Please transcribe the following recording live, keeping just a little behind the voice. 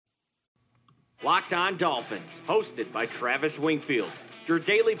Locked On Dolphins, hosted by Travis Wingfield, your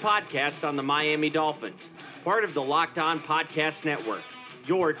daily podcast on the Miami Dolphins, part of the Locked On Podcast Network,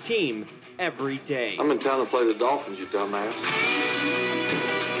 your team every day. I'm in town to play the Dolphins, you dumbass.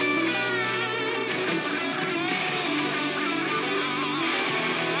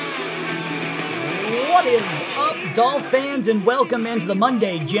 What is up, Dolph fans, and welcome into the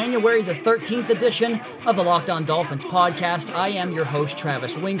Monday, January the 13th edition of the Locked On Dolphins podcast. I am your host,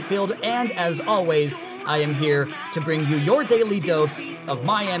 Travis Wingfield, and as always, I am here to bring you your daily dose of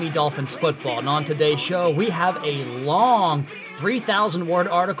Miami Dolphins football. And on today's show, we have a long 3,000-word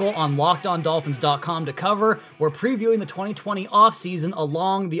article on LockedOnDolphins.com to cover. We're previewing the 2020 offseason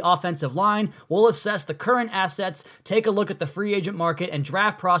along the offensive line. We'll assess the current assets, take a look at the free agent market, and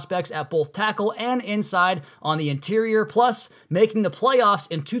draft prospects at both tackle and inside on the interior. Plus, making the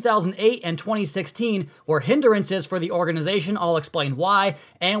playoffs in 2008 and 2016 were hindrances for the organization. I'll explain why,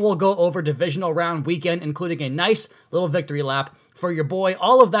 and we'll go over divisional round weekend, including a nice little victory lap for your boy.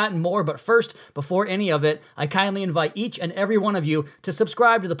 All of that and more. But first, before any of it, I kindly invite each and every one of you to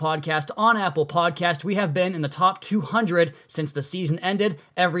subscribe to the podcast on Apple Podcast. We have been in the top 200 since the season ended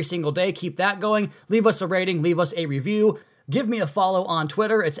every single day. Keep that going. Leave us a rating. Leave us a review. Give me a follow on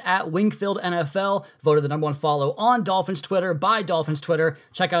Twitter. It's at Wingfield NFL. Voted the number one follow on Dolphins Twitter by Dolphins Twitter.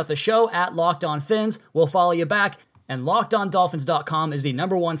 Check out the show at Locked On Fins. We'll follow you back. And LockedOnDolphins.com is the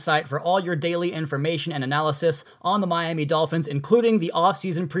number one site for all your daily information and analysis on the Miami Dolphins, including the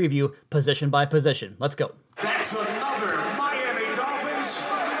offseason preview position by position. Let's go. That's another Miami Dolphins.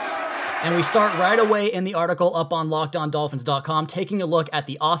 And we start right away in the article up on LockedOnDolphins.com, taking a look at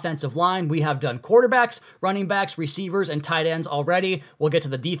the offensive line. We have done quarterbacks, running backs, receivers, and tight ends already. We'll get to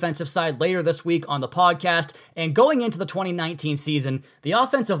the defensive side later this week on the podcast. And going into the 2019 season, the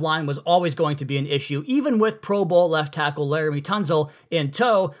offensive line was always going to be an issue, even with Pro Bowl left tackle Laremy Tunsil in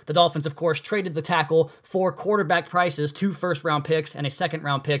tow. The Dolphins, of course, traded the tackle for quarterback prices, 2 first-round picks and a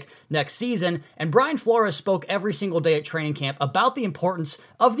second-round pick next season. And Brian Flores spoke every single day at training camp about the importance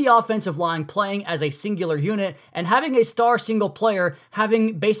of the offensive line playing as a singular unit and having a star single player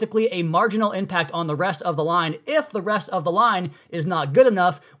having basically a marginal impact on the rest of the line. If the rest of the line is not good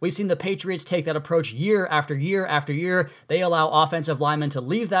enough, we've seen the Patriots take that approach year after year after year. They allow offensive linemen to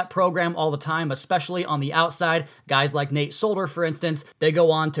leave that program all the time, especially on the outside. Guys like Nate Solder, for instance, they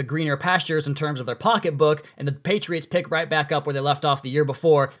go on to greener pastures in terms of their pocketbook, and the Patriots pick right back up where they left off the year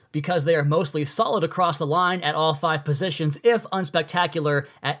before because they are mostly solid across the line at all 5 positions, if unspectacular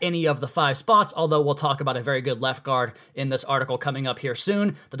at any of the 5 spots, although we'll talk about a very good left guard in this article coming up here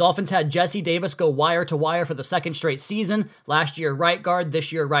soon. The Dolphins had Jesse Davis go wire to wire for the second straight season. Last year, right guard,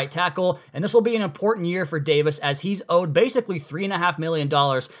 this year, right tackle, and this will be an important year for Davis as he's owed basically $3.5 million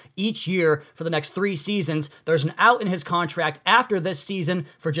each year for the next 3 seasons. There's an out in his contract after this season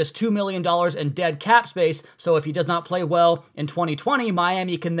for just $2 million in dead cap space, so if he does not play well in 2020,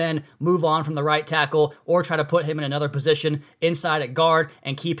 Miami can then move on from the right tackle or try to put him in another position inside at guard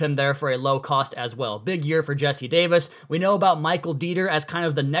and keep him there for a low cost as well. Big year for Jesse Davis. We know about Michael Dieter as kind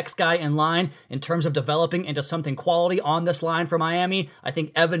of the next guy in line in terms of developing into something quality on this line for Miami. I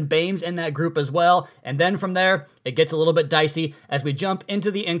think Evan Bames in that group as well. And then from there, it gets a little bit dicey as we jump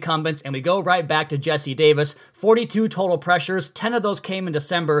into the incumbents and we go right back to Jesse Davis. 42 total pressures, 10 of those came in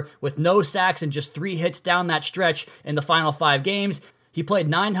December with no sacks and just 3 hits down that stretch in the final 5 games. He played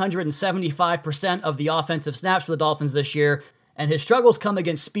 975% of the offensive snaps for the Dolphins this year, and his struggles come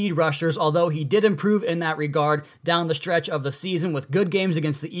against speed rushers, although he did improve in that regard down the stretch of the season with good games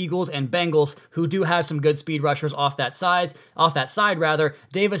against the Eagles and Bengals, who do have some good speed rushers off that side.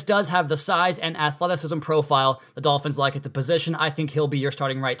 Davis does have the size and athleticism profile the Dolphins like at the position. I think he'll be your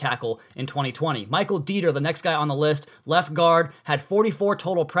starting right tackle in 2020. Michael Dieter, the next guy on the list, left guard, had 44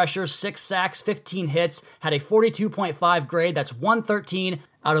 total pressures, 6 sacks, 15 hits, had a 42.5 grade. That's 113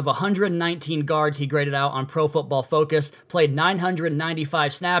 out of 119 guards he graded out on Pro Football Focus, played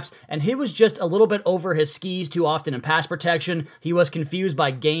 995 snaps, and he was just a little bit over his skis too often in pass protection. He was confused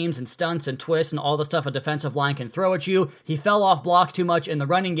by games and stunts and twists and all the stuff a defensive line can throw at you. He fell off blocks too much in the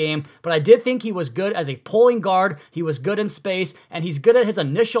running game, but I did think he was good as a pulling guard. He was good in space, and he's good at his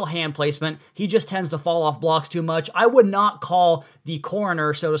initial hand placement. He just tends to fall off blocks too much. I would not call the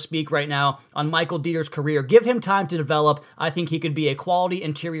coroner, so to speak, right now on Michael Dieter's career. Give him time to develop. I think he could be a quality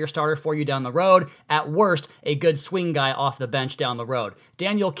interior starter for you down the road. At worst, a good swing guy off the bench down the road.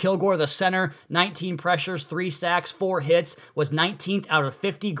 Daniel Kilgore, the center, 19 pressures, 3 sacks, 4 hits, was 19th out of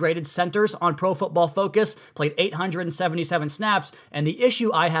 50 graded centers on Pro Football Focus, played 877 snaps, and the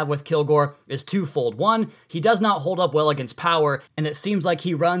issue I have with Kilgore is twofold. One, he does not hold up well against power, and it seems like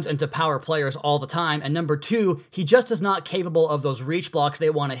he runs into power players all the time, and number 2, he just is not capable of those reach blocks they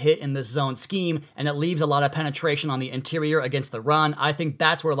want to hit in this zone scheme, and it leaves a lot of penetration on the interior against the run. I think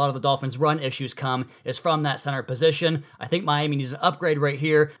that's where a lot of the Dolphins' run issues come, is from that center position. I think Miami needs an upgrade right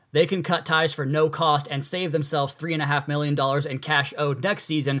here. They can cut ties for no cost and save themselves $3.5 million in cash owed next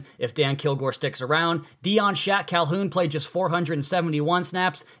season if Dan Kilgore sticks around. Deion Shaq Calhoun played just 471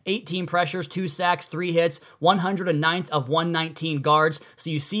 snaps, 18 pressures, 2 sacks, 3 hits, 109th of 119 guards. So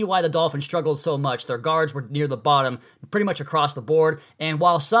you see why the Dolphins struggled so much. Their guards were near the bottom pretty much across the board. And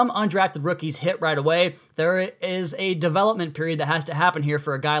while some undrafted rookies hit right away, there is a development period that has to happen here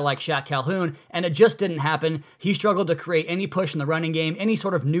for a guy like Shaq Calhoun, and it just didn't happen. He struggled to create any push in the running game, any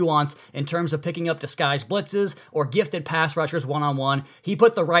sort of nuance in terms of picking up disguised blitzes or gifted pass rushers one-on-one. He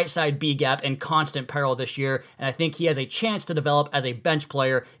put the right side B gap in constant peril this year, and I think he has a chance to develop as a bench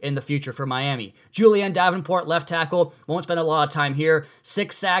player in the future for Miami. Julian Davenport, left tackle, won't spend a lot of time here.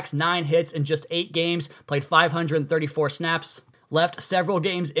 6 sacks, 9 hits in just 8 games, played 534 snaps. Left several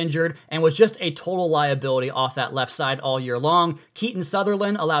games injured, and was just a total liability off that left side all year long. Keaton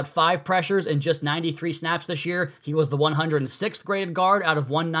Sutherland allowed 5 pressures in just 93 snaps this year. He was the 106th graded guard out of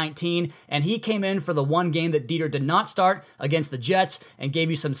 119, and he came in for the one game that Dieter did not start against the Jets and gave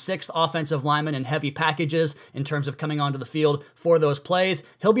you some 6th offensive linemen in heavy packages in terms of coming onto the field for those plays.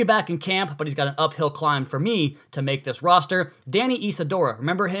 He'll be back in camp, but he's got an uphill climb for me to make this roster. Danny Isidora,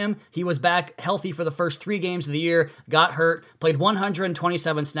 remember him? He was back healthy for the first 3 games of the year, got hurt, played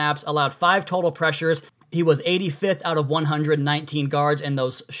 127 snaps, allowed 5 total pressures. He was 85th out of 119 guards in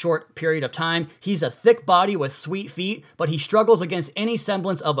those short period of time. He's a thick body with sweet feet, but he struggles against any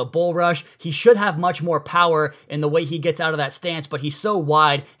semblance of a bull rush. He should have much more power in the way he gets out of that stance, but he's so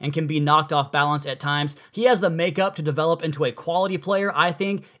wide and can be knocked off balance at times. He has the makeup to develop into a quality player, I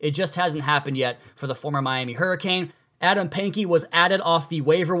think. It just hasn't happened yet for the former Miami Hurricane. Adam Pankey was added off the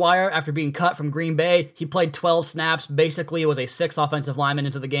waiver wire after being cut from Green Bay. He played 12 snaps. Basically, it was a 6th offensive lineman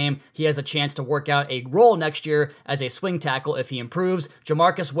into the game. He has a chance to work out a role next year as a swing tackle if he improves.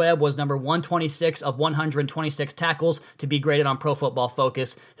 Jamarcus Webb was number 126 of 126 tackles to be graded on Pro Football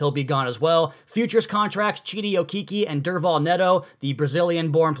Focus. He'll be gone as well. Futures contracts, Chidi Okiki and Durval Neto, the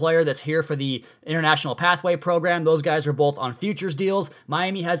Brazilian-born player that's here for the International Pathway Program. Those guys are both on futures deals.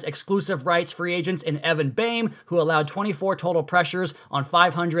 Miami has exclusive rights free agents in Evan Boehm, who allowed 24 total pressures on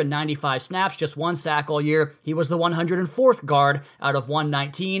 595 snaps, just 1 sack all year. He was the 104th guard out of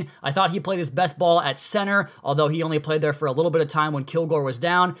 119. I thought he played his best ball at center, although he only played there for a little bit of time when Kilgore was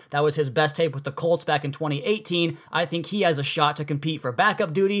down. That was his best tape with the Colts back in 2018. I think he has a shot to compete for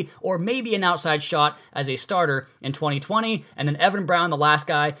backup duty or maybe an outside shot as a starter in 2020. And then Evan Brown, the last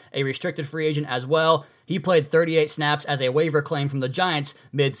guy, a restricted free agent as well. He played 38 snaps as a waiver claim from the Giants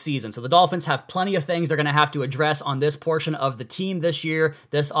mid-season. So the Dolphins have plenty of things they're going to have to address on this portion of the team this year,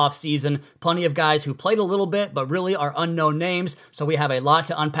 this offseason. Plenty of guys who played a little bit, but really are unknown names. So we have a lot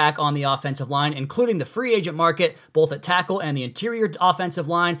to unpack on the offensive line, including the free agent market, both at tackle and the interior offensive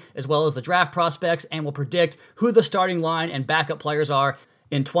line, as well as the draft prospects, and we'll predict who the starting line and backup players are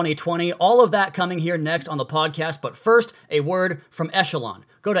in 2020. All of that coming here next on the podcast, but first, a word from Echelon.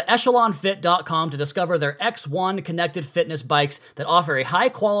 Go to echelonfit.com to discover their X1 connected fitness bikes that offer a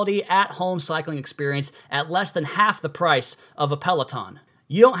high-quality, at-home cycling experience at less than half the price of a Peloton.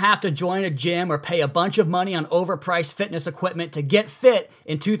 You don't have to join a gym or pay a bunch of money on overpriced fitness equipment to get fit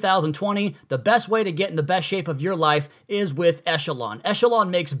in 2020. The best way to get in the best shape of your life is with Echelon.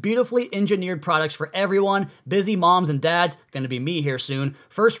 Echelon makes beautifully engineered products for everyone. Busy moms and dads, going to be me here soon,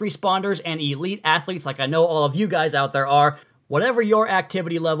 first responders and elite athletes like I know all of you guys out there are. Whatever your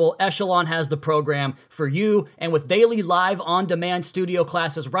activity level, Echelon has the program for you, and with daily live on-demand studio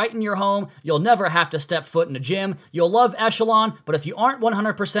classes right in your home, you'll never have to step foot in a gym. You'll love Echelon, but if you aren't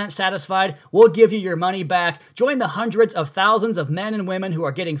 100% satisfied, we'll give you your money back. Join the hundreds of thousands of men and women who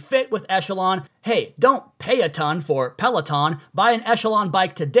are getting fit with Echelon. Hey, don't pay a ton for Peloton. Buy an Echelon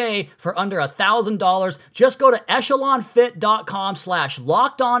bike today for under $1,000. Just go to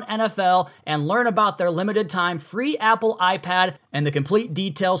echelonfit.com/LockedOnNFL and learn about their limited time free Apple iPad and the complete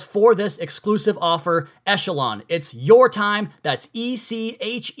details for this exclusive offer. Echelon, it's your time. That's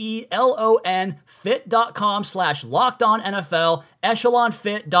ECHELON fit.com/LockedOnNFL,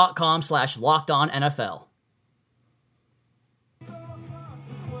 echelonfit.com/LockedOnNFL.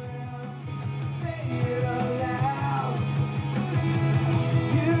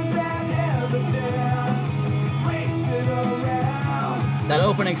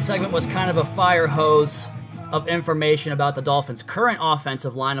 opening segment was kind of a fire hose of information about the Dolphins' current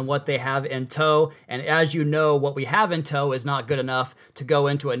offensive line and what they have in tow. And as you know, what we have in tow is not good enough to go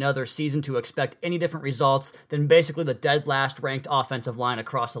into another season to expect any different results than basically the dead last ranked offensive line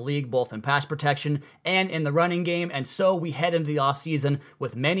across the league, both in pass protection and in the running game. And so we head into the offseason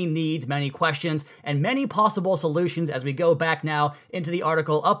with many needs, many questions, and many possible solutions as we go back now into the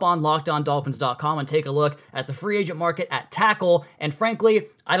article up on LockedOnDolphins.com and take a look at the free agent market at tackle. And frankly,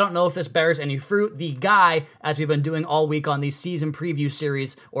 I don't know if this bears any fruit. The guy, as we've been doing all week on these season preview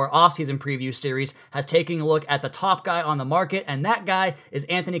series or off-season preview series, has taken a look at the top guy on the market, and that guy is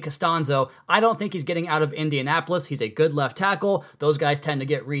Anthony Castonzo. I don't think he's getting out of Indianapolis. He's a good left tackle. Those guys tend to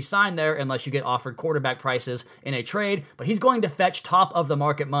get re-signed there unless you get offered quarterback prices in a trade, but he's going to fetch top of the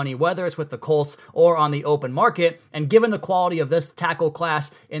market money, whether it's with the Colts or on the open market. And given the quality of this tackle class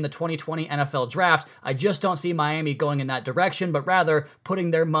in the 2020 NFL draft, I just don't see Miami going in that direction, but rather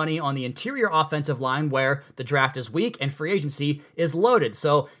putting their money on the interior offensive line where the draft is weak and free agency is loaded.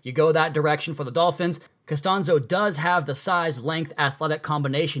 So you go that direction for the Dolphins. Castonzo does have the size, length, athletic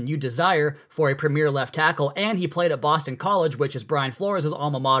combination you desire for a premier left tackle, and he played at Boston College, which is Brian Flores'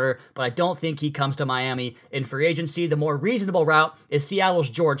 alma mater, but I don't think he comes to Miami in free agency. The more reasonable route is Seattle's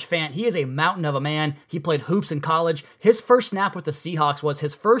George Fant. He is a mountain of a man. He played hoops in college. His first snap with the Seahawks was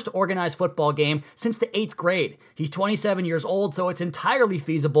his first organized football game since the 8th grade. He's 27 years old, so it's entirely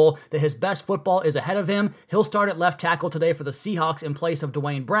feasible that his best football is ahead of him. He'll start at left tackle today for the Seahawks in place of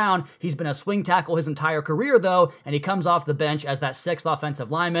Dwayne Brown. He's been a swing tackle his entire career, though, and he comes off the bench as that 6th offensive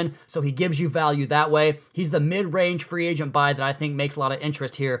lineman, so he gives you value that way. He's the mid-range free agent buy that I think makes a lot of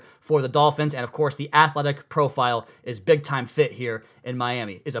interest here for the Dolphins, and of course the athletic profile is big-time fit here in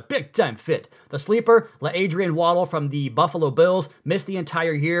Miami. Is a big-time fit. The sleeper, LaAdrian Waddle from the Buffalo Bills, missed the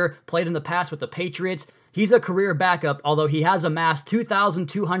entire year, played in the past with the Patriots. He's a career backup, although he has amassed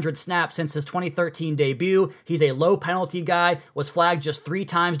 2,200 snaps since his 2013 debut. He's a low penalty guy, was flagged just 3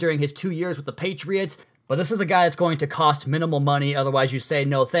 times during his 2 years with the Patriots. But this is a guy that's going to cost minimal money, otherwise you say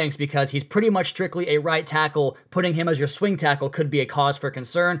no thanks, because he's pretty much strictly a right tackle. Putting him as your swing tackle could be a cause for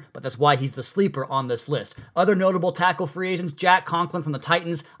concern, but that's why he's the sleeper on this list. Other notable tackle free agents, Jack Conklin from the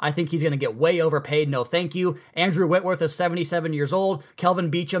Titans. I think he's going to get way overpaid, no thank you. Andrew Whitworth is 77 years old. Kelvin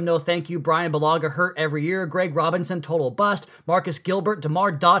Beachum, no thank you. Brian Bulaga hurt every year. Greg Robinson, total bust. Marcus Gilbert,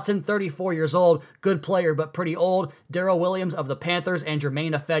 DeMar Dotson, 34 years old. Good player, but pretty old. Darrell Williams of the Panthers and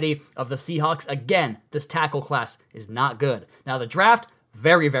Jermaine Ifedi of the Seahawks. Again, this tackle class is not good. Now the draft,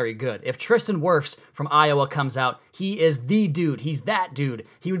 very, very good. If Tristan Wirfs from Iowa comes out, he is the dude. He's that dude.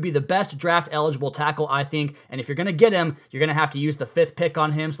 He would be the best draft-eligible tackle, I think, and if you're going to get him, you're going to have to use the 5th pick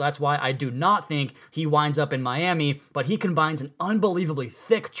on him, so that's why I do not think he winds up in Miami, but he combines an unbelievably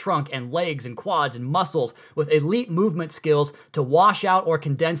thick trunk and legs and quads and muscles with elite movement skills to wash out or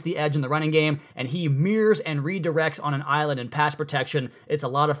condense the edge in the running game, and he mirrors and redirects on an island in pass protection. It's a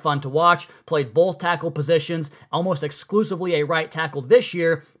lot of fun to watch. Played both tackle positions, almost exclusively a right tackle this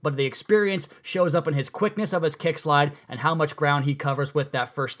year, but the experience shows up in his quickness of his kick slide and how much ground he covers with that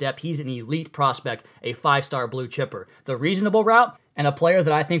first step. He's an elite prospect, a 5-star blue chipper. The reasonable route, and a player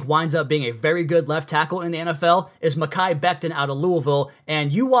that I think winds up being a very good left tackle in the NFL, is Mekhi Becton out of Louisville.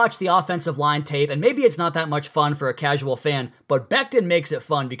 And you watch the offensive line tape, and maybe it's not that much fun for a casual fan, but Becton makes it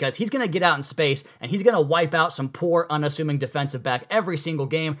fun because he's going to get out in space and he's going to wipe out some poor, unassuming defensive back every single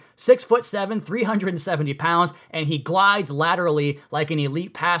game. 6'7", 370 pounds, and he glides laterally like an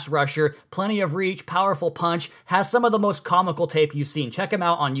elite pass rusher. Plenty of reach, powerful punch, has some of the most comical tape you've seen. Check him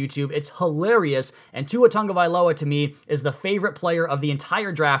out on YouTube. It's hilarious. And Tua Tagovailoa, to me, is the favorite player of the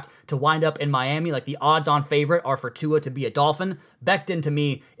entire draft to wind up in Miami. Like, the odds-on favorite are for Tua to be a Dolphin. Becton, to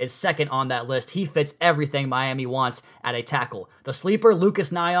me, is second on that list. He fits everything Miami wants at a tackle. The sleeper,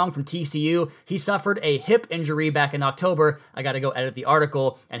 Lucas Nyong from TCU, he suffered a hip injury back in October. I got to go edit the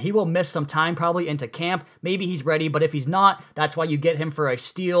article, and he will miss some time probably into camp. Maybe he's ready, but if he's not, that's why you get him for a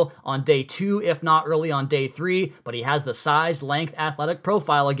steal on day 2, if not early on day 3. But he has the size, length, athletic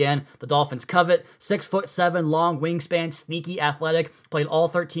profile again. The Dolphins covet. 6'7", long wingspan, sneaky athletic. Played all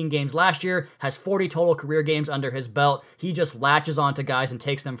 13 games last year. Has 40 total career games under his belt. He just latches onto guys and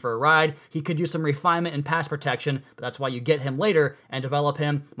takes them for a ride. He could use some refinement in pass protection, but that's why you get him later and develop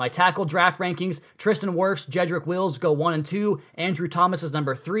him. My tackle draft rankings: Tristan Wirfs, Jedrick Wills go 1 and 2. Andrew Thomas is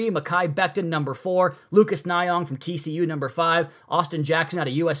number 3. Mekhi Becton number 4. Lucas Nyong from TCU number 5. Austin Jackson out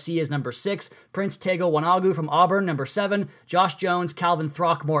of USC is number 6. Prince Tega Wanagu from Auburn number 7. Josh Jones, Calvin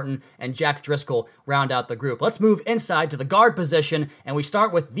Throckmorton, and Jack Driscoll round out the group. Let's move inside to the guard position. position, and we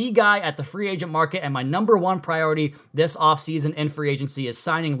start with the guy at the free agent market, and my number one priority this offseason in free agency is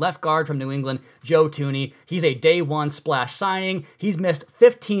signing left guard from New England, Joe Thuney. He's a day one splash signing. He's missed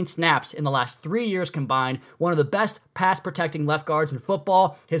 15 snaps in the last 3 years combined, one of the best pass protecting left guards in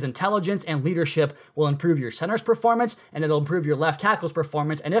football. His intelligence and leadership will improve your center's performance, and it'll improve your left tackle's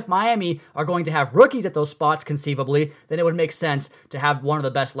performance, and if Miami are going to have rookies at those spots conceivably, then it would make sense to have one of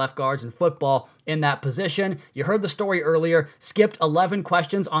the best left guards in football in that position. You heard the story earlier, skipped 11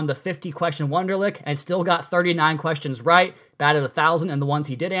 questions on the 50 question Wonderlic and still got 39 questions right, batted 1,000 in the ones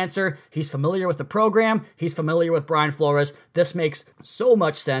he did answer. He's familiar with the program. He's familiar with Brian Flores. This makes so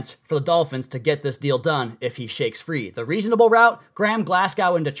much sense for the Dolphins to get this deal done if he shakes free. The reasonable route, Graham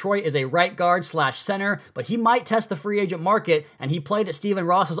Glasgow in Detroit is a right guard / center, but he might test the free agent market, and he played at Stephen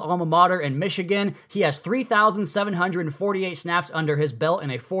Ross's alma mater in Michigan. He has 3,748 snaps under his belt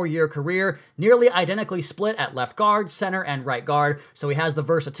in a 4-year career, nearly identically split at left guard, center, and right guard, so he has the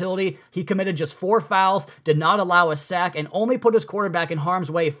versatility. He committed just 4 fouls, did not allow a sack, and only put his quarterback in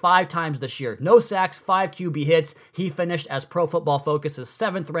harm's way 5 times this year. No sacks, 5 QB hits. He finished as Pro Football Focus's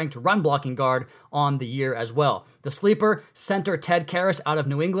 7th ranked run blocking guard on the year as well. The sleeper, center Ted Karras out of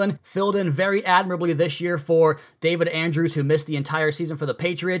New England, filled in very admirably this year for David Andrews, who missed the entire season for the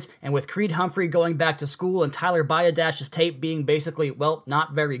Patriots, and with Creed Humphrey going back to school and Tyler Biadash's tape being basically, well,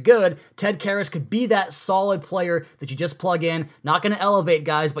 not very good, Ted Karras could be that solid player that you just plug in, not going to elevate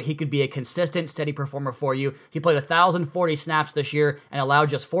guys, but he could be a consistent, steady performer for you. He played 1,040 snaps this year and allowed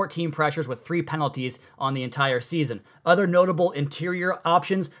just 14 pressures with 3 penalties on the entire season. Other notable interior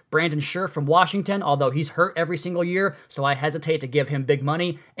options, Brandon Scherff from Washington, although he's hurt every single year, so I hesitate to give him big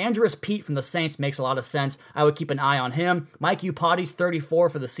money. Andrus Peat from the Saints makes a lot of sense. I would keep an eye on him. Mike Upati's 34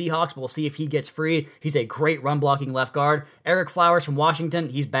 for the Seahawks, but we'll see if he gets free. He's a great run-blocking left guard. Eric Flowers from Washington,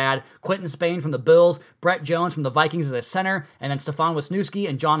 he's bad. Quentin Spain from the Bills. Brett Jones from the Vikings as a center, and then Stefan Wisniewski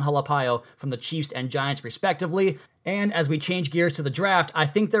and John Halapayo from the Chiefs and Giants, respectively. And as we change gears to the draft, I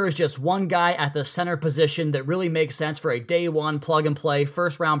think there is just one guy at the center position that really makes sense for a day one plug-and-play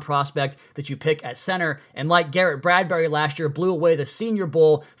first-round prospect that you pick at center. And like Garrett Bradbury last year blew away the Senior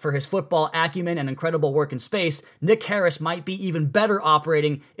Bowl for his football acumen and incredible work in space, Nick Harris might be even better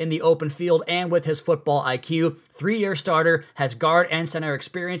operating in the open field and with his football IQ. 3-year starter, has guard and center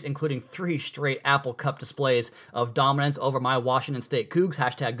experience, including 3 straight Apple Cup displays of dominance over my Washington State Cougs,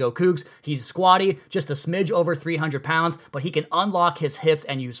 #GoCougs. He's squatty, just a smidge over 300 pounds, but he can unlock his hips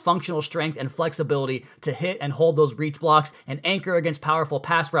and use functional strength and flexibility to hit and hold those reach blocks and anchor against powerful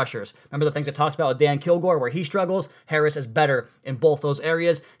pass rushers. Remember the things I talked about with Dan Kilgore where he struggles? Harris is better in both those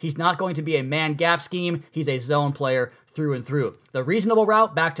areas. He's not going to be a man gap scheme. He's a zone player through and through. The reasonable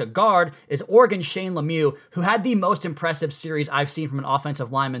route back to guard is Oregon's Shane Lemieux, who had the most impressive series I've seen from an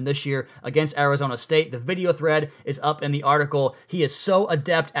offensive lineman this year against Arizona State. The video thread is up in the article. He is so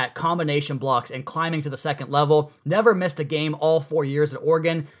adept at combination blocks and climbing to the second level. Never missed a game all 4 years at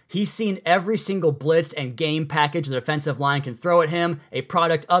Oregon. He's seen every single blitz and game package the defensive line can throw at him, a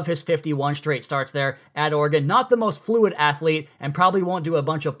product of his 51 straight starts there at Oregon. Not the most fluid athlete and probably won't do a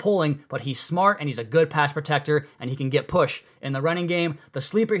bunch of pulling, but he's smart and he's a good pass protector and he can get push in the running game. The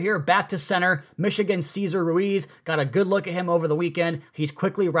sleeper here, back to center, Michigan's Cesar Ruiz. Got a good look at him over the weekend. He's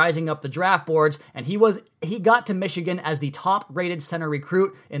quickly rising up the draft boards, and he got to Michigan as the top-rated center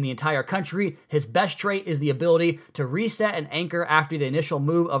recruit in the entire country. His best trait is the ability to reset and anchor after the initial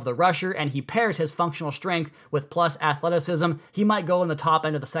move of the rusher, and he pairs his functional strength with plus athleticism. He might go in the top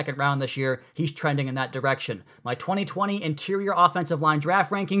end of the second round this year. He's trending in that direction. My 2020 interior offensive line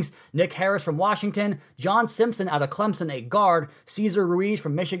draft rankings, Nick Harris from Washington, John Simpson out of Clemson, a guard, Cesar Ruiz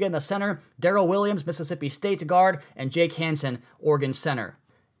from Michigan, the center, Darrell Williams, Mississippi State's guard, and Jake Hansen, Oregon center.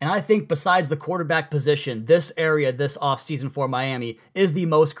 And I think besides the quarterback position, this area this offseason for Miami is the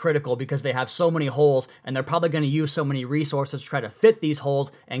most critical because they have so many holes and they're probably going to use so many resources to try to fit these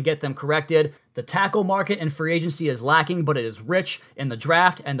holes and get them corrected. The tackle market in free agency is lacking, but it is rich in the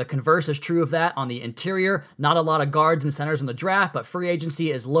draft, and the converse is true of that on the interior. Not a lot of guards and centers in the draft, but free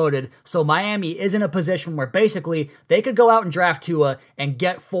agency is loaded. So Miami is in a position where basically they could go out and draft Tua and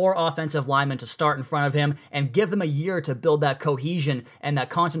get 4 offensive linemen to start in front of him and give them a year to build that cohesion and that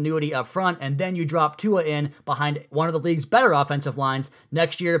continuity up front, and then you drop Tua in behind one of the league's better offensive lines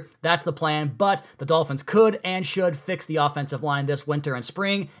next year. That's the plan, but the Dolphins could and should fix the offensive line this winter and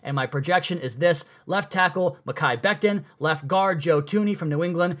spring, and my projection is this. Left tackle, Mekhi Becton. Left guard, Joe Thuney from New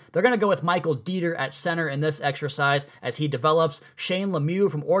England. They're going to go with Michael Dieter at center in this exercise as he develops. Shane Lemieux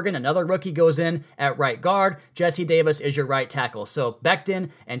from Oregon, another rookie, goes in at right guard. Jesse Davis is your right tackle. So Becton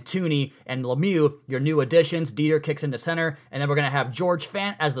and Thuney and Lemieux, your new additions. Dieter kicks into center. And then we're going to have George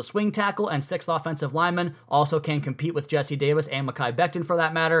Fant as the swing tackle and sixth offensive lineman. Also can compete with Jesse Davis and Mekhi Becton for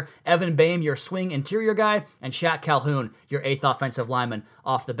that matter. Evan Boehm, your swing interior guy. And Shaq Calhoun, your eighth offensive lineman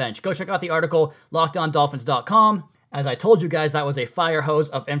off the bench. Go check out the article, LockedOnDolphins.com. As I told you guys, that was a fire hose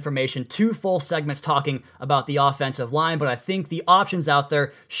of information, 2 full segments talking about the offensive line, but I think the options out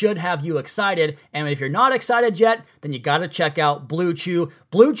there should have you excited, and if you're not excited yet, then you gotta check out Blue Chew.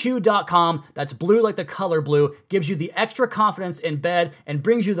 BlueChew.com, that's blue like the color blue, gives you the extra confidence in bed and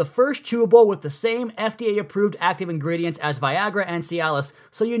brings you the first chewable with the same FDA-approved active ingredients as Viagra and Cialis,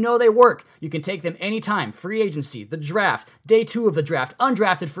 so you know they work. You can take them anytime, free agency, the draft, day 2 of the draft,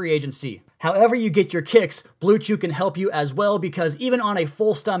 undrafted free agency. However you get your kicks, Blue Chew can help you as well because even on a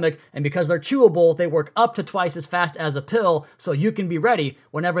full stomach and because they're chewable, they work up to twice as fast as a pill so you can be ready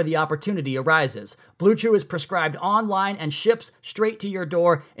whenever the opportunity arises. Blue Chew is prescribed online and ships straight to your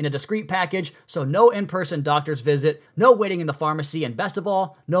door in a discreet package, so no in-person doctor's visit, no waiting in the pharmacy, and best of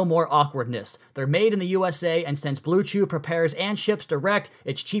all, no more awkwardness. They're made in the USA, and since Blue Chew prepares and ships direct,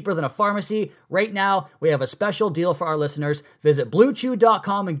 it's cheaper than a pharmacy. Right now, we have a special deal for our listeners. Visit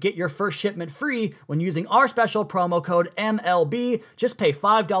BlueChew.com and get your first shipment free when using our special promo code MLB. Just pay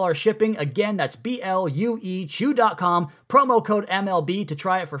 $5 shipping. Again, that's BLUE Chew.com, promo code MLB to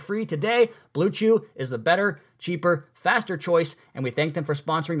try it for free today. Blue Chew is the better, cheaper, faster choice, and we thank them for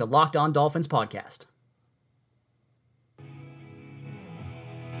sponsoring the Locked On Dolphins podcast.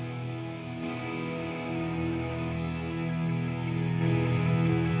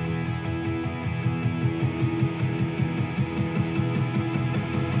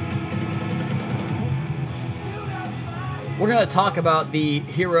 We're going to talk about the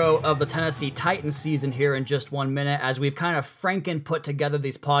hero of the Tennessee Titans season here in just 1 minute as we've kind of Franken put together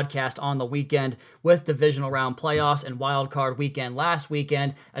these podcasts on the weekend with divisional round playoffs and wild card weekend last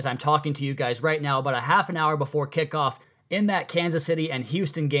weekend as I'm talking to you guys right now about a half an hour before kickoff in that Kansas City and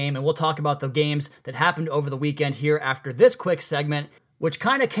Houston game, and we'll talk about the games that happened over the weekend here after this quick segment, which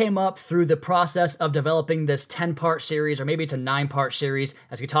kind of came up through the process of developing this 10-part series, or maybe it's a 9-part series,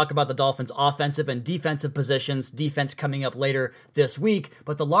 as we talk about the Dolphins' offensive and defensive positions, defense coming up later this week.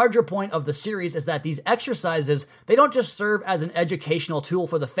 But the larger point of the series is that these exercises, they don't just serve as an educational tool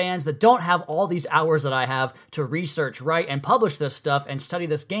for the fans that don't have all these hours that I have to research, write, and publish this stuff and study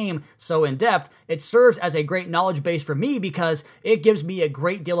this game so in depth. It serves as a great knowledge base for me because it gives me a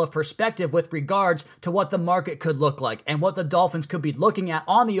great deal of perspective with regards to what the market could look like and what the Dolphins could be looking at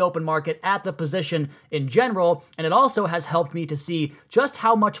on the open market at the position in general, and it also has helped me to see just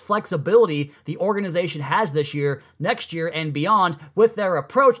how much flexibility the organization has this year, next year, and beyond with their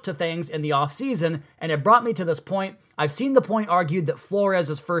approach to things in the offseason, and it brought me to this point. I've seen the point argued that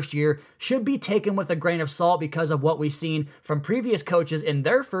Flores' first year should be taken with a grain of salt because of what we've seen from previous coaches in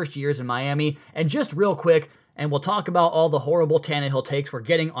their first years in Miami, and just real quick, and we'll talk about all the horrible Tannehill takes we're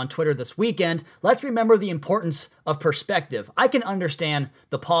getting on Twitter this weekend. Let's remember the importance of perspective. I can understand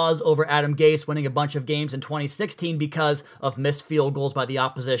the pause over Adam Gase winning a bunch of games in 2016 because of missed field goals by the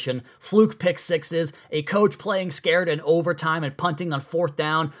opposition, fluke pick sixes, a coach playing scared in overtime and punting on 4th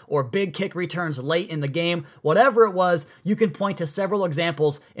down, or big kick returns late in the game. Whatever it was, you can point to several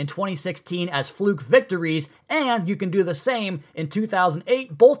examples in 2016 as fluke victories, and you can do the same in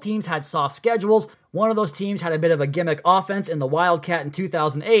 2008. Both teams had soft schedules. One of those teams had a bit of a gimmick offense in the Wildcat in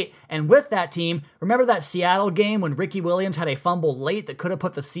 2008, and with that team, remember that Seattle game when Ricky Williams had a fumble late that could have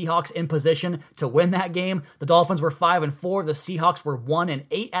put the Seahawks in position to win that game? The Dolphins were 5-4, the Seahawks were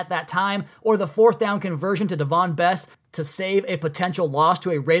 1-8 at that time, or the 4th down conversion to Devon Best to save a potential loss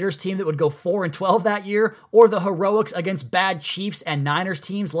to a Raiders team that would go 4-12 that year, or the heroics against bad Chiefs and Niners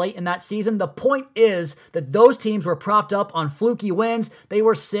teams late in that season. The point is that those teams were propped up on fluky wins. They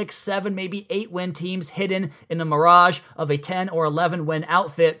were 6, 7, maybe 8-win teams hidden in a mirage of a 10 or 11 win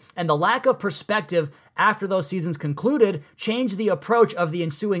outfit, and the lack of perspective after those seasons concluded changed the approach of the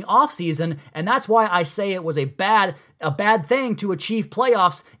ensuing offseason, and that's why I say it was a bad thing to achieve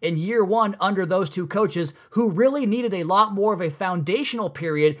playoffs in year one under those two coaches who really needed a lot more of a foundational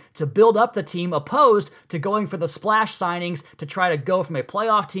period to build up the team, opposed to going for the splash signings to try to go from a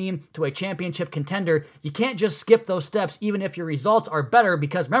playoff team to a championship contender. You can't just skip those steps even if your results are better,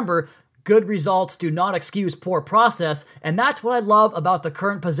 because remember, Good results do not excuse poor process, and that's what I love about the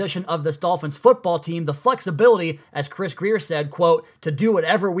current position of this Dolphins football team, the flexibility, as Chris Grier said, quote, to do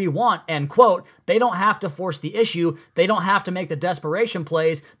whatever we want, end quote. They don't have to force the issue. They don't have to make the desperation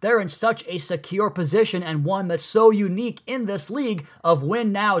plays. They're in such a secure position, and one that's so unique in this league of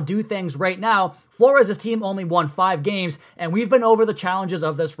win now, do things right now. Flores' team only won 5 games, and we've been over the challenges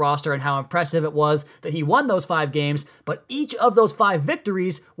of this roster and how impressive it was that he won those 5 games, but each of those 5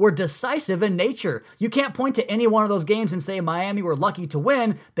 victories were decisive in nature. You can't point to any one of those games and say Miami were lucky to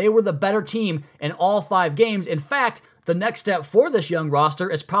win. They were the better team in all 5 games. In fact, the next step for this young roster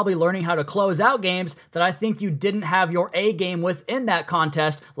is probably learning how to close out games that I think you didn't have your A game with in that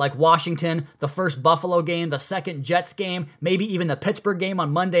contest, like Washington, the first Buffalo game, the second Jets game, maybe even the Pittsburgh game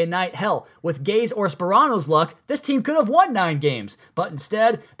on Monday night. Hell, with Gay's or Sperano's luck, this team could have won 9 games. But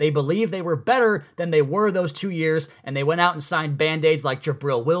instead, they believed they were better than they were those 2 years, and they went out and signed Band-Aids like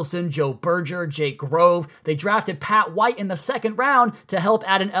Jabril Wilson, Joe Berger, Jake Grove. They drafted Pat White in the 2nd round to help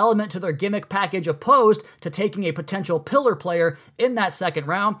add an element to their gimmick package opposed to taking a potential pillar player in that 2nd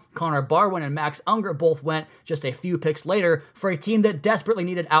round. Connor Barwin and Max Unger both went just a few picks later for a team that desperately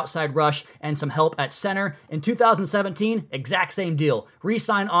needed outside rush and some help at center. In 2017, exact same deal.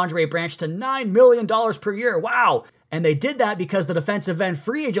 Re-sign Andre Branch to $9 million per year. Wow! And they did that because the defensive end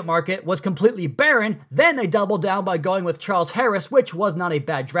free agent market was completely barren. Then they doubled down by going with Charles Harris, which was not a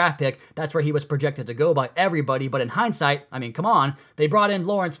bad draft pick. That's where he was projected to go by everybody. But in hindsight, I mean, come on. They brought in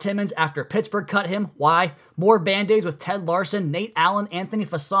Lawrence Timmons after Pittsburgh cut him. Why? More Band-Aids with Ted Larson, Nate Allen, Anthony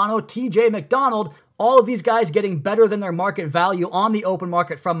Fasano, TJ McDonald. All of these guys getting better than their market value on the open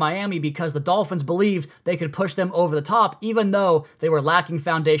market from Miami because the Dolphins believed they could push them over the top even though they were lacking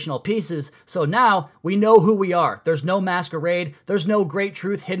foundational pieces. So now we know who we are. There's no masquerade. There's no great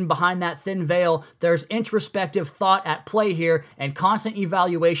truth hidden behind that thin veil. There's introspective thought at play here and constant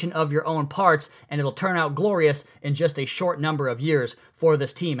evaluation of your own parts, and it'll turn out glorious in just a short number of years for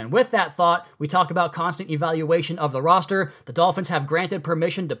this team. And with that thought, we talk about constant evaluation of the roster. The Dolphins have granted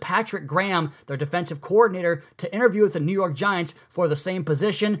permission to Patrick Graham, their defensive coordinator, to interview with the New York Giants for the same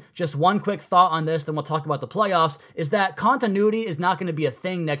position. Just one quick thought on this, then we'll talk about the playoffs, is that continuity is not going to be a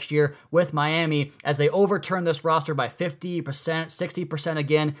thing next year with Miami as they overturn this roster by 50%, 60%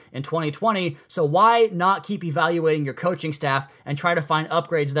 again in 2020. So why not keep evaluating your coaching staff and try to find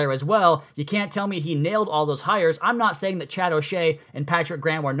upgrades there as well? You can't tell me he nailed all those hires. I'm not saying that Chad O'Shea and Patrick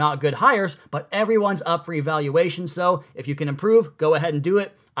Graham were not good hires, but everyone's up for evaluation. So if you can improve, go ahead and do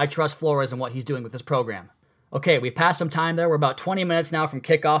it. I trust Flores and what he's doing with this program. Okay, we've passed some time there. We're about 20 minutes now from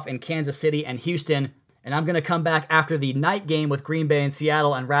kickoff in Kansas City and Houston. And I'm going to come back after the night game with Green Bay and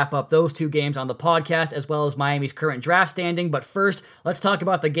Seattle and wrap up those 2 games on the podcast, as well as Miami's current draft standing. But first, let's talk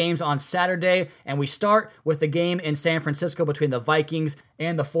about the games on Saturday. And we start with the game in San Francisco between the Vikings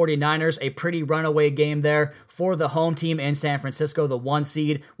and the 49ers. A pretty runaway game there for the home team in San Francisco, the 1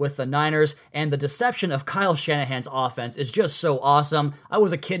 seed with the Niners. And the deception of Kyle Shanahan's offense is just so awesome. I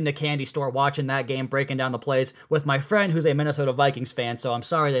was a kid in a candy store watching that game, breaking down the plays with my friend who's a Minnesota Vikings fan. So I'm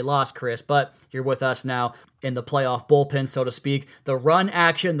sorry they lost, Chris, but you're with us now in the playoff bullpen, so to speak. The run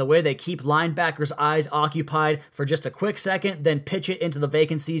action, the way they keep linebackers' eyes occupied for just a quick second, then pitch it into the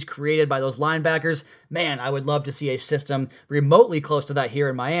vacancies created by those linebackers. Man, I would love to see a system remotely close to that here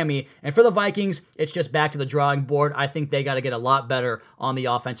in Miami. And for the Vikings, it's just back to the drawing board. I think they got to get a lot better on the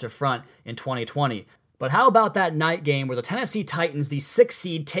offensive front in 2020. But how about that night game where the Tennessee Titans, the 6th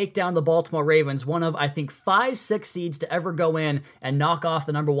seed, take down the Baltimore Ravens, one of, I think, 5 6 seeds to ever go in and knock off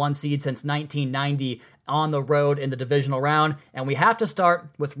the number 1 seed since 1990 on the road in the divisional round. And we have to start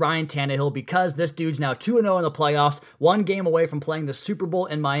with Ryan Tannehill because this dude's now 2-0 in the playoffs, 1 game away from playing the Super Bowl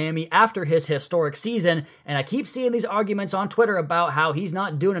in Miami after his historic season. And I keep seeing these arguments on Twitter about how he's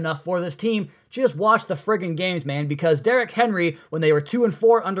not doing enough for this team. Just watch the friggin' games, man, because Derrick Henry, when they were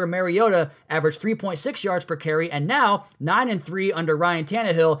 2-4 under Mariota, averaged 3.6 yards per carry, and now 9-3 under Ryan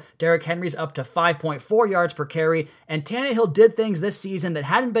Tannehill. Derrick Henry's up to 5.4 yards per carry, and Tannehill did things this season that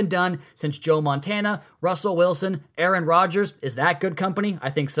hadn't been done since Joe Montana, Russell Wilson, Aaron Rodgers. Is that good company? I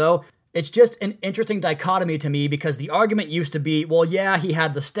think so. It's just an interesting dichotomy to me because the argument used to be, well, yeah, he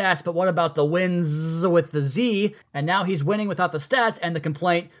had the stats, but what about the wins with the Z? And now he's winning without the stats, and the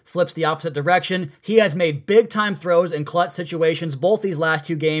complaint flips the opposite direction. He has made big-time throws in clutch situations both these last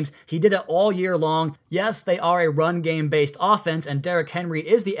 2 games. He did it all year long. Yes, they are a run game-based offense, and Derrick Henry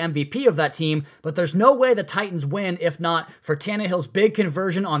is the MVP of that team, but there's no way the Titans win if not for Tannehill's big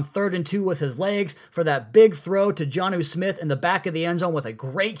conversion on 3rd and 2 with his legs, for that big throw to Jonnu Smith in the back of the end zone with a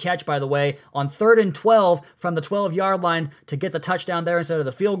great catch by the way, on 3rd and 12 from the 12-yard line to get the touchdown there instead of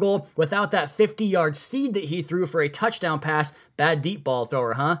the field goal without that 50-yard seed that he threw for a touchdown pass. Bad deep ball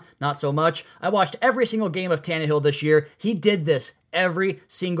thrower, huh? Not so much. I watched every single game of Tannehill this year. He did this every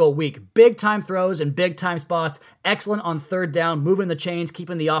single week. Big time throws in big time spots. Excellent on 3rd down, moving the chains,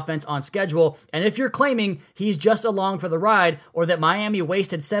 keeping the offense on schedule. And if you're claiming he's just along for the ride or that Miami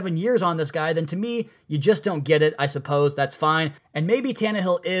wasted 7 years on this guy, then to me, you just don't get it. I suppose that's fine. And maybe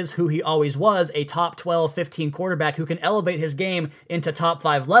Tannehill is who he always was, a top 12, 15 quarterback who can elevate his game into top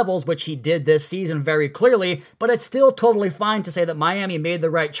 5 levels, which he did this season very clearly, but it's still totally fine to say that Miami made the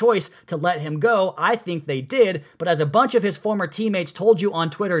right choice to let him go. I think they did, but as a bunch of his former teammates told you on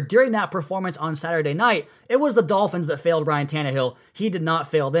Twitter during that performance on Saturday night, it was the Dolphins that failed Ryan Tannehill. He did not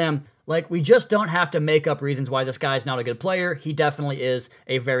fail them. Like, we just don't have to make up reasons why this guy's not a good player. He definitely is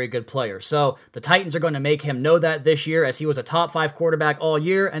a very good player. So the Titans are going to make him know that this year, as he was a top 5 quarterback all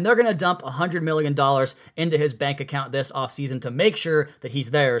year, and they're going to dump $100 million into his bank account this offseason to make sure that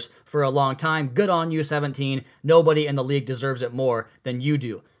he's theirs for a long time. Good on you, 17. Nobody in the league deserves it more than you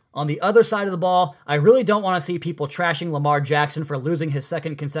do. On the other side of the ball, I really don't want to see people trashing Lamar Jackson for losing his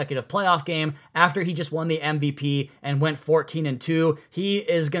 2nd consecutive playoff game after he just won the MVP and went 14-2. He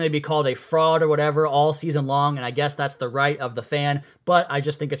is going to be called a fraud or whatever all season long, and I guess that's the right of the fan, but I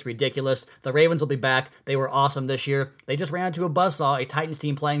just think it's ridiculous. The Ravens will be back. They were awesome this year. They just ran into a buzzsaw, a Titans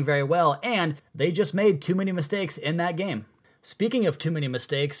team playing very well, and they just made too many mistakes in that game. Speaking of too many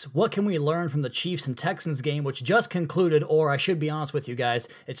mistakes, what can we learn from the Chiefs and Texans game, which just concluded, or I should be honest with you guys,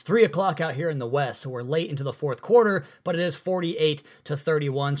 it's 3 o'clock out here in the West, so we're late into the 4th quarter, but it is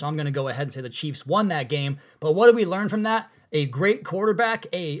 48-31, so I'm going to go ahead and say the Chiefs won that game. But what did we learn from that? A great quarterback,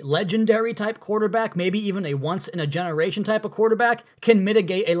 a legendary type quarterback, maybe even a once-in-a-generation type of quarterback, can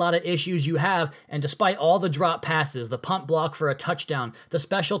mitigate a lot of issues you have, and despite all the drop passes, the punt block for a touchdown, the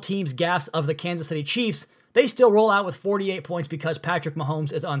special teams gaffes of the Kansas City Chiefs, they still roll out with 48 points because Patrick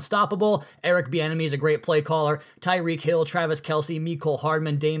Mahomes is unstoppable. Eric Bieniemy is a great play caller. Tyreek Hill, Travis Kelce, Mecole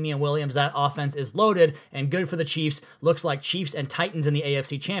Hardman, Damian Williams. That offense is loaded and good for the Chiefs. Looks like Chiefs and Titans in the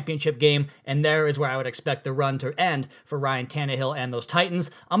AFC Championship game, and there is where I would expect the run to end for Ryan Tannehill and those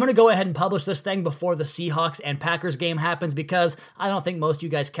Titans. I'm going to go ahead and publish this thing before the Seahawks and Packers game happens because I don't think most of you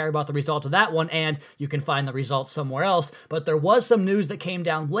guys care about the result of that one, and you can find the results somewhere else. But there was some news that came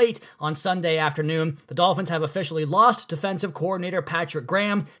down late on Sunday afternoon. The Dolphins have officially lost defensive coordinator Patrick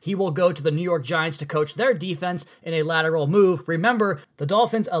Graham. He will go to the New York Giants to coach their defense in a lateral move. Remember, the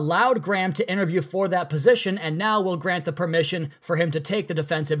Dolphins allowed Graham to interview for that position and now will grant the permission for him to take the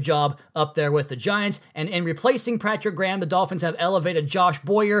defensive job up there with the Giants. And in replacing Patrick Graham, the Dolphins have elevated Josh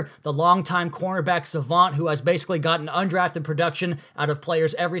Boyer, the longtime cornerback savant who has basically gotten undrafted production out of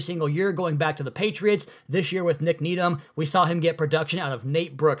players every single year going back to the Patriots. This year with Nick Needham, we saw him get production out of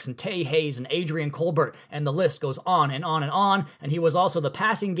Nate Brooks and Tay Hayes and Adrian Colbert, and the list goes on and on and on. And he was also the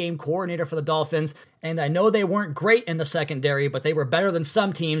passing game coordinator for the Dolphins. And I know they weren't great in the secondary, but they were better than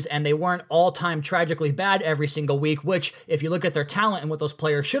some teams, and they weren't all-time tragically bad every single week, which, if you look at their talent and what those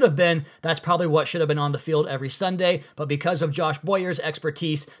players should have been, that's probably what should have been on the field every Sunday. But because of Josh Boyer's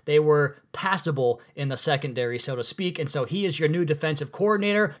expertise, they were passable in the secondary, so to speak. And so he is your new defensive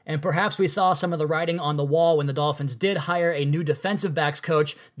coordinator. And perhaps we saw some of the writing on the wall when the Dolphins did hire a new defensive backs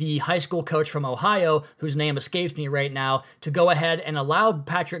coach, the high school coach from Ohio, whose name escapes me right now, to go ahead and allow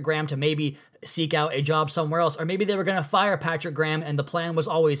Patrick Graham to maybe seek out a job somewhere else, or maybe they were going to fire Patrick Graham and the plan was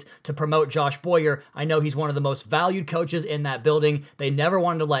always to promote Josh Boyer. I know he's one of the most valued coaches in that building. They never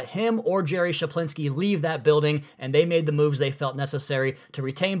wanted to let him or Jerry Shaplinsky leave that building, and they made the moves they felt necessary to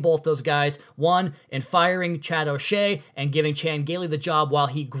retain both those guys. One, in firing Chad O'Shea and giving Chan Gailey the job while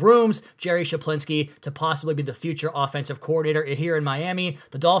he grooms Jerry Shaplinsky to possibly be the future offensive coordinator here in Miami.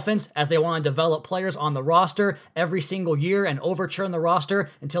 The Dolphins, as they want to develop players on the roster every single year and overturn the roster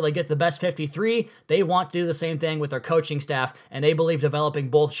until they get the best 53, they want to do the same thing with their coaching staff, and they believe developing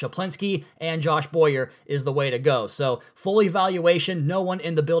both Shaplinsky and Josh Boyer is the way to go. So full evaluation, no one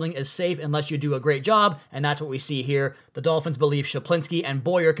in the building is safe unless you do a great job, and that's what we see here. The Dolphins believe Shaplinsky and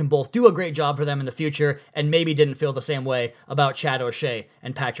Boyer can both do a great job for them in the future, and maybe didn't feel the same way about Chad O'Shea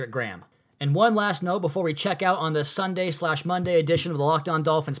and Patrick Graham. And one last note before we check out on this Sunday/Monday edition of the Locked On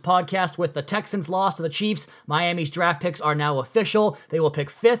Dolphins podcast. With the Texans' loss to the Chiefs, Miami's draft picks are now official. They will pick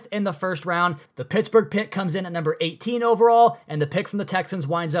 5th in the first round. The Pittsburgh pick comes in at number 18 overall, and the pick from the Texans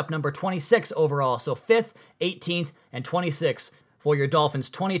winds up number 26 overall. So 5th, 18th, and 26th for your Dolphins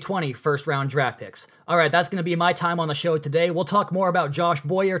 2020 first-round draft picks. All right, that's going to be my time on the show today. We'll talk more about Josh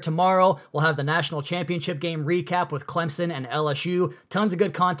Boyer tomorrow. We'll have the national championship game recap with Clemson and LSU. Tons of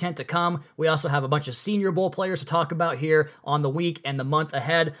good content to come. We also have a bunch of Senior Bowl players to talk about here on the week and the month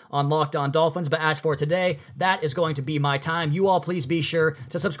ahead on Locked On Dolphins. But as for today, that is going to be my time. You all please be sure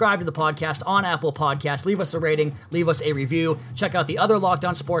to subscribe to the podcast on Apple Podcasts. Leave us a rating, leave us a review. Check out the other Locked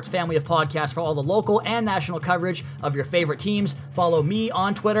On Sports family of podcasts for all the local and national coverage of your favorite teams. Follow me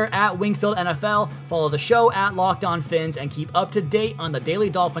on Twitter at Wingfield NFL. Follow the show at Locked On Fins and keep up to date on the Daily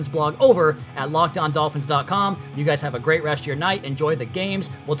Dolphins blog over at LockedOnDolphins.com. You guys have a great rest of your night. Enjoy the games.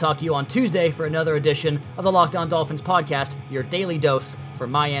 We'll talk to you on Tuesday for another edition of the Locked On Dolphins podcast, your daily dose for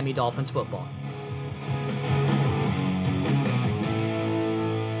Miami Dolphins football.